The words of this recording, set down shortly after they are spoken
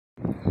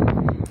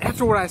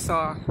after what I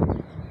saw,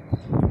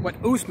 what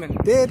Usman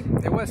did,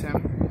 it was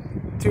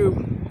him, to,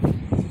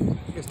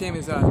 his name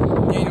is Chris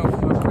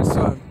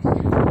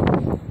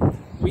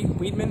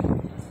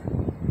Weidman,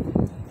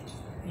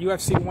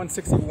 UFC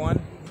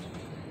 161.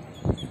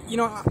 You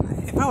know,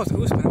 if I was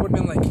Usman, I would have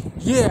been like,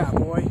 yeah,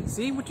 boy,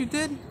 see what you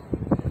did?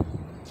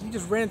 You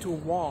just ran into a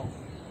wall.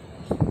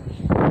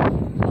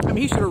 I mean,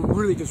 he should have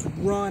really just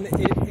run it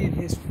in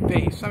his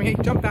face. I mean,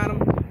 he jumped on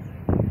him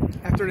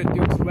after the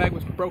dude's leg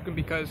was broken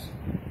because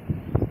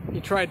he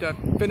tried to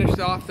finish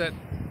off that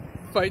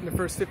fight in the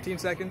first 15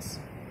 seconds,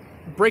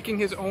 breaking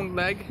his own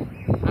leg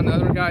on the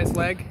other guy's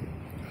leg.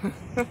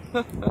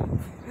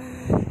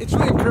 It's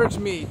really encouraged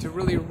me to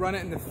really run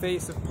it in the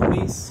face of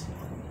police,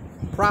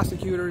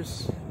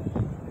 prosecutors.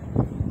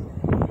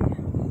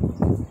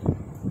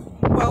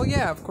 Well,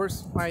 yeah, of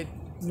course, my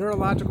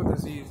neurological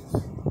diseases.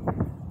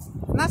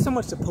 Not so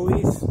much the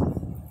police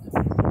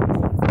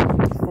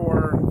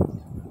for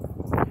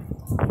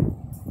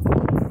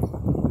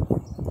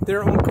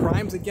their own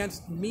crimes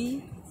against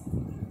me.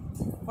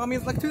 Well, I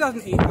mean, like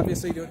 2008,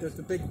 obviously, there's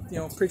the big,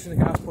 preaching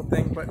the gospel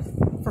thing, but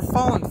for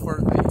falling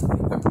for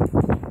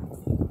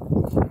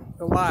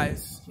the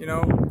lies,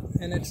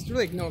 and it's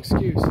really no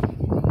excuse.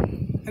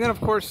 And then, of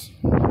course,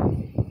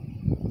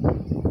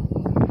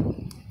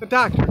 the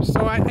doctors.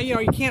 So,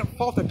 you can't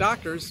fault the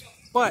doctors,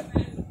 but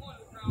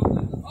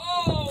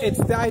it's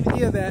the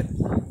idea that,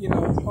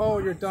 oh,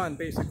 you're done,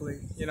 basically,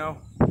 We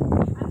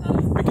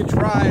could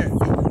try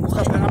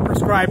stuff that I'm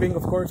prescribing,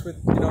 of course, with,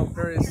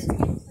 various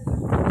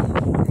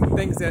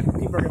things that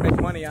people are going to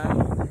make money on,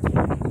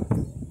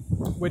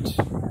 which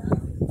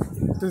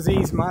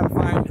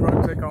disease-modifying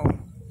drugs, they call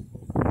them.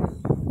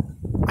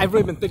 I've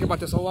really been thinking about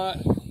this a lot.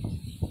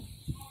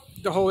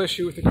 The whole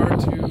issue with regard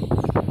to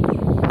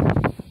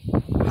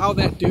how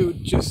that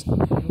dude just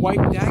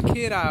wiped that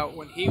kid out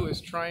when he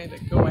was trying to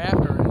go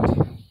after it.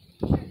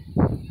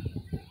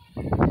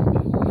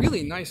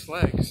 Really nice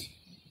legs.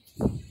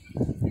 And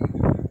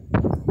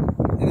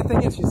the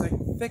thing is, she's like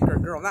thicker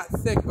girl, not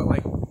thick, but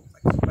like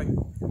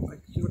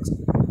she looks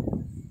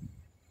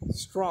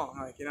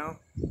strong,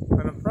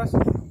 but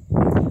impressive.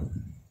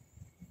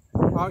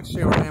 Well, I'll show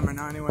you where I am right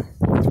now anyway.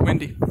 It's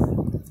windy.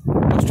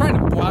 I was trying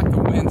to block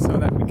the wind so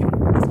that we can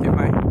at least get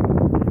my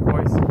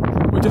voice,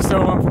 which is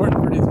so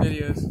important for these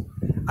videos.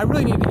 I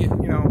really need to get,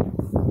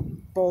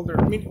 bolder.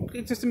 I mean,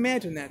 just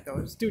imagine that though.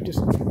 This dude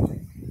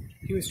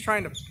he was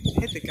trying to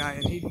hit the guy,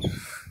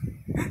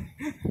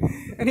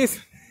 and he's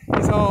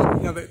all,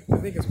 I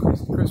think it's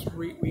Chris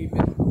Weidman.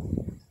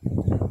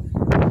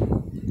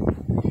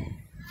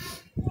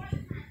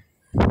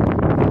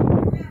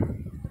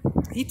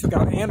 He took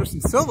out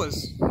Anderson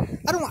Silva's.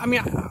 I'm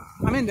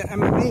into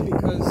MMA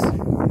because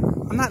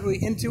I'm not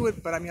really into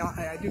it, but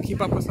I do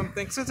keep up with some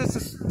things. Since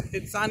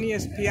it's on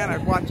ESPN, I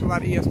watch a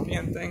lot of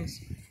ESPN things.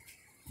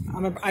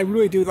 I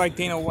really do like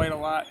Dana White a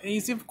lot.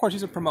 And of course,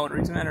 he's a promoter.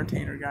 He's an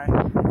entertainer guy.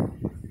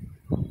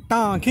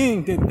 Don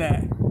King did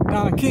that.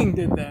 Don King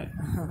did that.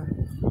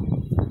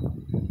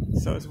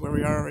 So it's where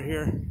we are over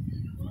here.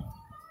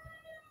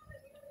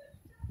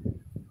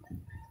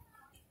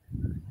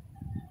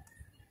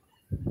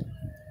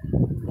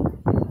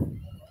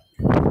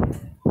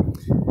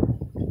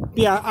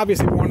 Yeah,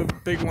 obviously one of the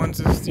big ones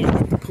is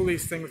the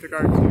police thing with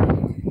regard to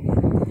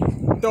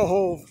the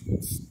whole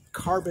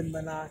carbon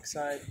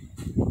monoxide,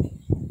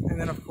 and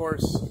then of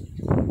course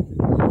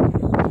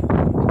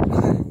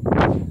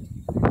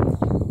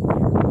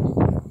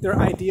their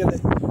idea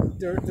that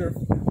their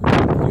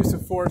use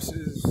of force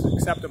is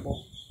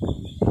acceptable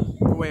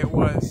the way it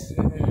was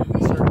in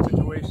certain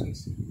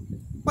situations.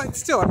 But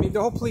still,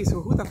 the whole police,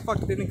 who the fuck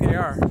do they think they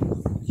are?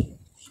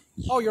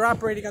 Oh, you're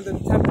operating under the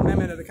 10th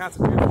Amendment of the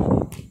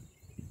Constitution.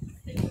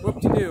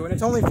 Whoop-de-doo. And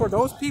it's only for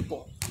those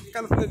people. It's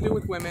got nothing to do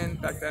with women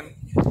back then.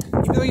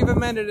 Even though you've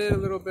amended it a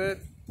little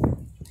bit.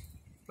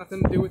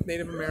 Nothing to do with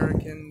Native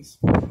Americans.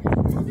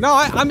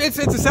 No, it's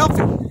a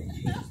selfie.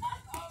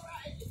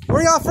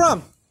 Where y'all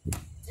from?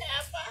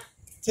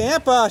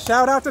 Tampa.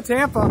 Shout out to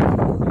Tampa.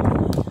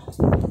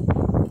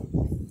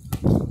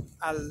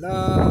 I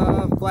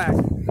love black.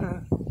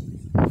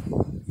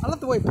 I love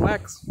the way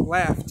blacks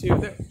laugh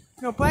too.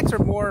 Blacks are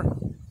more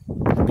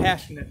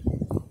passionate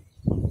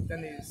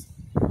than these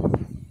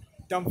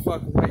dumb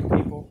fuck white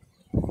people.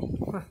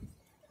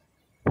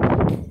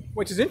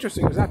 Which is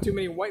interesting. There's not too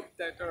many white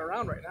that are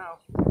around right now.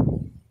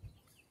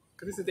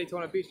 Because this is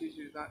Daytona Beach.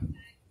 Usually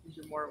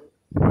more.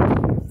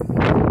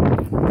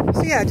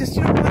 So yeah, just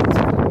what?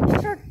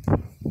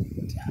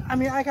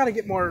 I gotta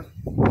get more.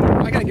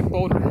 I gotta get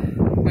bolder.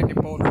 I'm gonna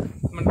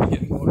be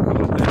getting